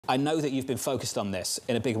I know that you've been focused on this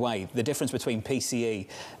in a big way, the difference between PCE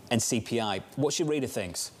and CPI. What's your read of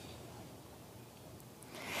things?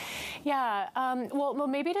 Yeah, well,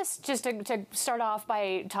 maybe just to start off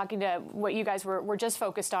by talking to what you guys were just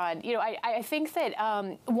focused on. You know, I think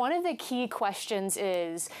that one of the key questions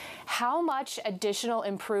is how much additional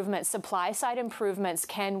improvement, supply side improvements,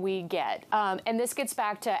 can we get? And this gets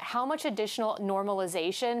back to how much additional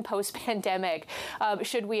normalization post-pandemic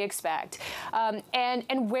should we expect?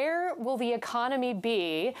 And where will the economy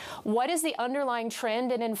be? What is the underlying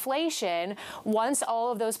trend in inflation once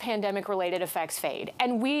all of those pandemic-related effects fade?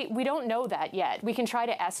 And we don't know that yet. We can try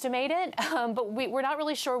to estimate it, but we're not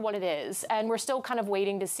really sure what it is, and we're still kind of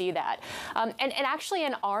waiting to see that. And actually,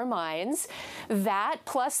 in our minds, that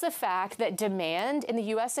plus the fact that demand in the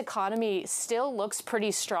U.S. economy still looks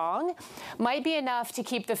pretty strong might be enough to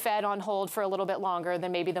keep the Fed on hold for a little bit longer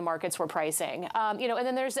than maybe the markets were pricing. You know, and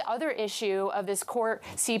then there's the other issue of this core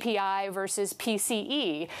CPI versus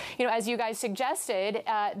PCE. You know, as you guys suggested,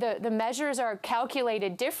 the measures are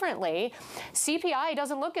calculated differently. CPI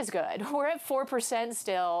doesn't look as good. We're at 4%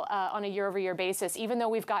 still on a year-over-year basis, even though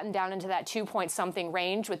we've gotten down into that 2-point-something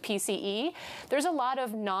range with PCE. There's a lot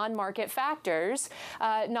of non-market factors,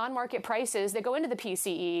 non-market prices that go into the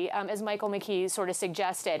PCE, as Michael McKee sort of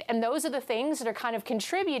suggested. And those are the things that are kind of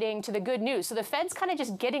contributing to the good news. So the Fed's kind of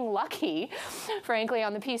just getting lucky, frankly,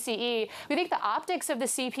 on the PCE. We think the optics of the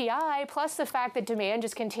CPI, plus the fact that demand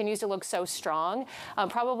just continues to look so strong,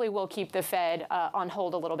 probably will keep the Fed on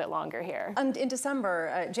hold a little bit longer here. In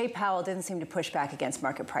December, Jay Powell didn't seem to push back against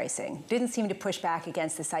market pricing, didn't seem to push back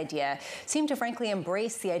against this idea, seemed to frankly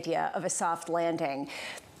embrace the idea of a soft landing.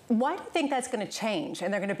 Why do you think that's going to change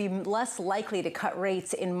and they're going to be less likely to cut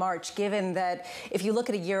rates in March, given that if you look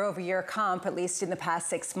at a year-over-year comp, at least in the past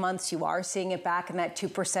 6 months, you are seeing it back in that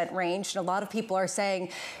 2% range? And a lot of people are saying,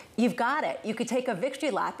 you've got it. You could take a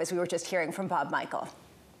victory lap, as we were just hearing from Bob Michael.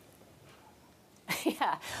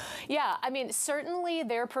 Yeah. I mean, certainly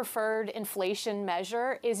their preferred inflation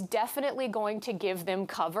measure is definitely going to give them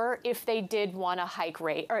cover if they did want to hike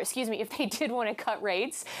rate, or excuse me, if they did want to cut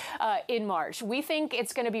rates in March. We think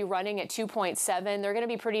it's going to be running at 2.7. They're going to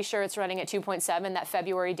be pretty sure it's running at 2.7. That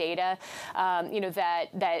February data, you know, that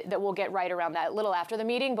we'll get right around that a little after the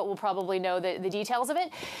meeting, but we'll probably know the details of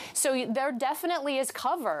it. So there definitely is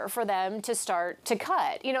cover for them to start to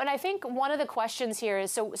cut. You know, and I think one of the questions here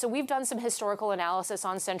is, so we've done some historical analysis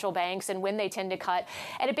on central banks and when they tend to cut,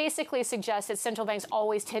 and it basically suggests that central banks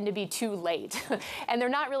always tend to be too late, and they're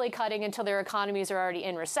not really cutting until their economies are already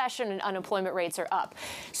in recession and unemployment rates are up.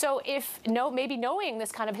 So maybe knowing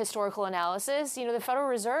this kind of historical analysis, you know, the Federal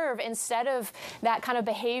Reserve, instead of that kind of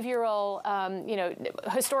behavioral, you know,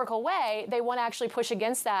 historical way, they want to actually push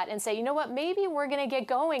against that and say, you know what, maybe we're going to get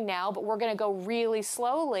going now, but we're going to go really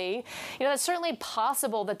slowly. You know, that's certainly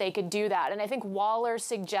possible that they could do that, and I think Waller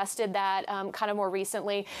suggested that kind of more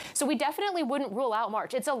recently. So we definitely wouldn't rule out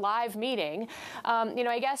March. It's a live meeting. You know,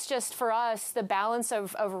 I guess just for us, the balance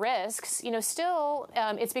of risks, you know, still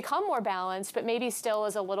it's become more balanced, but maybe still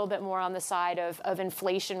is a little bit more on the side of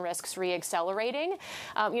inflation risks reaccelerating,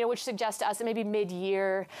 you know, which suggests to us that maybe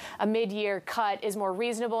a mid-year cut is more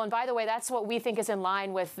reasonable. And by the way, that's what we think is in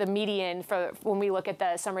line with the median for when we look at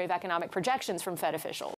the summary of economic projections from Fed officials.